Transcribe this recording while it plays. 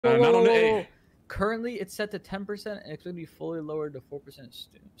Not on the A. Currently, it's set to 10%, and it's going to be fully lowered to 4%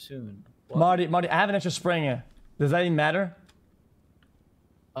 soon. Marty, I have an extra spring here. Does that even matter?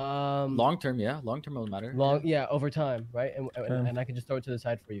 Long term, yeah. Long term will matter. Yeah, over time, right? And I can just throw it to the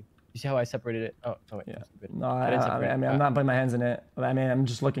side for you. You see how I separated it? Oh wait. Yeah. No, I mean, I'm not putting my hands in it. I mean, I'm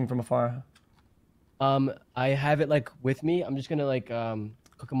just looking from afar. I have it like with me. I'm just gonna like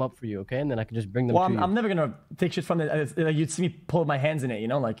cook them up for you, okay? And then I can just bring them. Well, to you. I'm never gonna take shit from it. Like, you'd see me pull my hands in it, you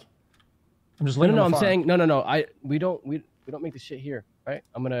know, like. I'm just looking. No. I'm saying no. We don't make the shit here, right?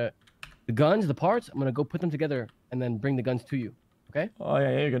 The guns, the parts. I'm gonna go put them together and then bring the guns to you, okay? Oh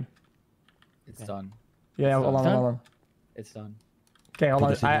yeah, you're good. It's done. Yeah, hold on. It's done. Okay, hold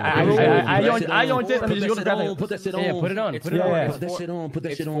on. I don't think. Let me just go to grab it. Put that shit on. Yeah, put it on. Put that shit on. Put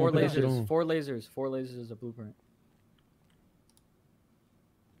that shit on. Four lasers. Four lasers is a blueprint.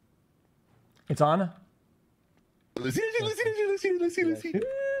 It's on. Let's see.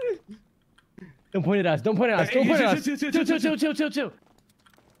 Don't point at us. Don't point at us. Don't point at us. Chill.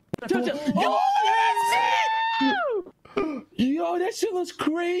 Yo, that shit looks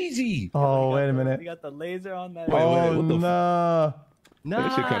crazy. Oh, wait a minute. We got the laser on that. Oh, no. Nah.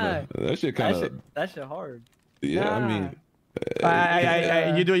 That shit hard. Yeah, I mean.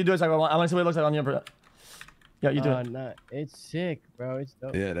 You do it. I want to see what it looks like on your. Yeah, you do it. Nah. It's sick, bro. It's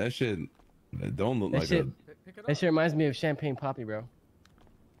dope. Yeah, that shit. That don't look like a. That shit reminds me of Champagne Poppy, bro.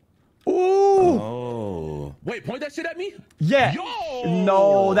 Ooh! Oh. Wait, point that shit at me? Yeah. Yo!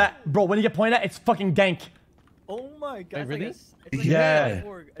 No, when you get pointed at, it's fucking dank. Oh my god. Wait, really? It's like yeah.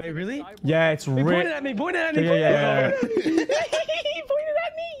 Wait, really? Yeah, it's real. Point it at me. Yeah. He pointed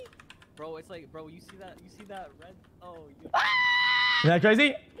at me. Bro, it's like, bro, you see that red? Oh, Is that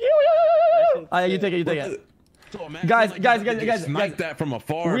crazy? You take it. So guys. Snipe that from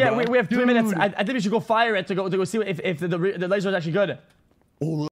afar. We have 3 minutes. I think we should go fire it to go see if the laser is actually good.